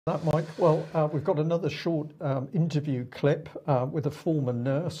That, Mike. Well, we've got another short interview clip with a former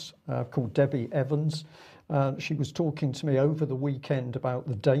nurse called Debbie Evans. She was talking to me over the weekend about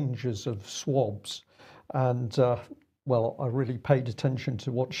the dangers of swabs, and well, I really paid attention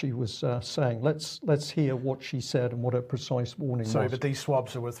to what she was saying. Let's hear what she said and what her precise warning Sorry, was. but these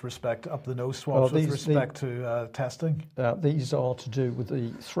swabs are with respect up the nose swabs with respect to testing. These are to do with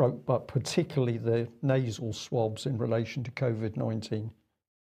the throat, but particularly the nasal swabs in relation to COVID-19.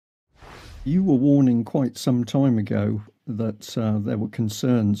 You were warning quite some time ago that there were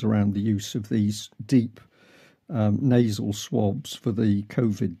concerns around the use of these deep nasal swabs for the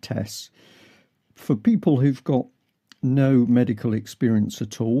COVID tests. For people who've got no medical experience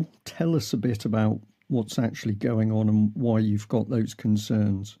at all, tell us a bit about what's actually going on and why you've got those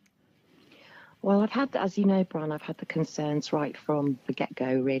concerns. Well, I've had, as you know, Brian, I've had the concerns right from the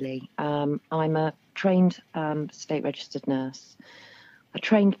get-go, really. I'm a trained state registered nurse. I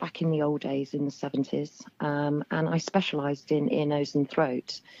trained back in the old days in the 70s, and I specialised in ear, nose and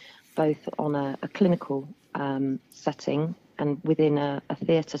throat, both on a clinical setting and within a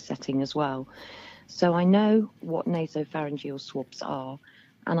theatre setting as well. So I know what nasopharyngeal swabs are,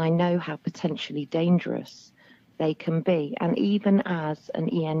 and I know how potentially dangerous they can be. And even as an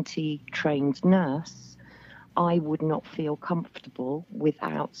ENT trained nurse, I would not feel comfortable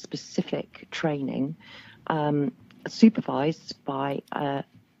without specific training, supervised by an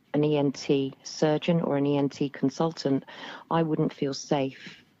ENT surgeon or an ENT consultant. I wouldn't feel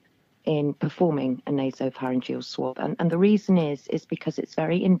safe in performing a nasopharyngeal swab. And the reason is because it's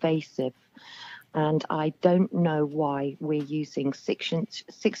very invasive. And I don't know why we're using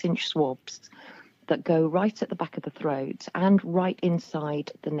six-inch swabs that go right at the back of the throat and right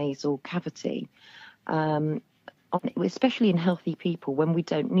inside the nasal cavity, especially in healthy people when we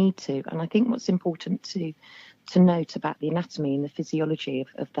don't need to. And I think what's important to note about the anatomy and the physiology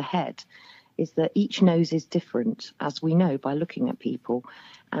of the head is that each nose is different, as we know by looking at people,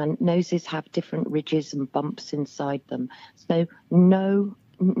 and noses have different ridges and bumps inside them. So no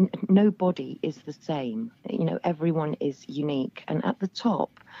body is the same. You know, everyone is unique. And at the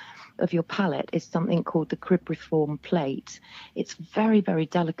top of your palate is something called the cribriform plate. It's very, very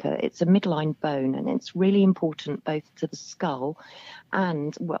delicate. It's a midline bone, and it's really important both to the skull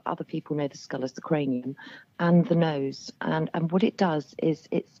and what other people know the skull as the cranium, and the nose. And what it does is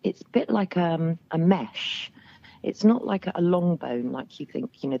it's a bit like a mesh. It's not like a long bone like you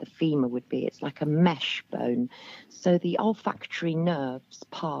think, you know, the femur would be. It's like a mesh bone. So the olfactory nerves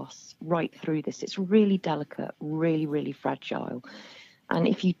pass right through this. It's really delicate, really, really fragile. And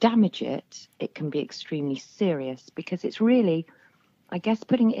if you damage it, it can be extremely serious because it's really, I guess,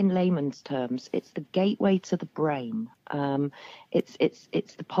 putting it in layman's terms, it's the gateway to the brain. It's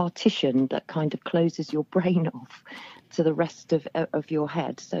the partition that kind of closes your brain off to the rest of your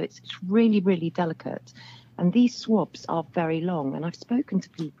head. So it's really, really delicate. And these swabs are very long. And I've spoken to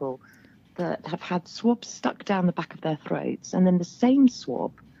people that have had swabs stuck down the back of their throats, and then the same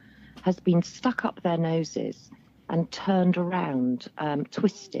swab has been stuck up their noses and turned around,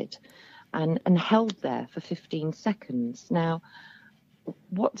 twisted, and held there for 15 seconds. Now,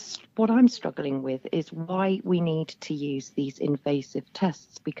 what I'm struggling with is why we need to use these invasive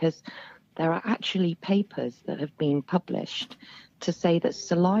tests, because there are actually papers that have been published to say that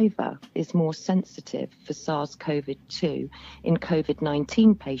saliva is more sensitive for SARS-CoV-2 in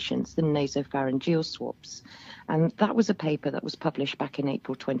COVID-19 patients than nasopharyngeal swabs. And that was a paper that was published back in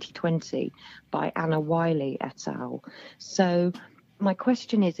April 2020 by Anna Wiley et al. So my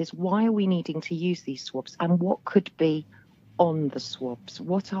question is why are we needing to use these swabs, and what could be on the swabs?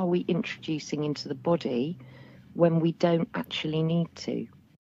 What are we introducing into the body when we don't actually need to?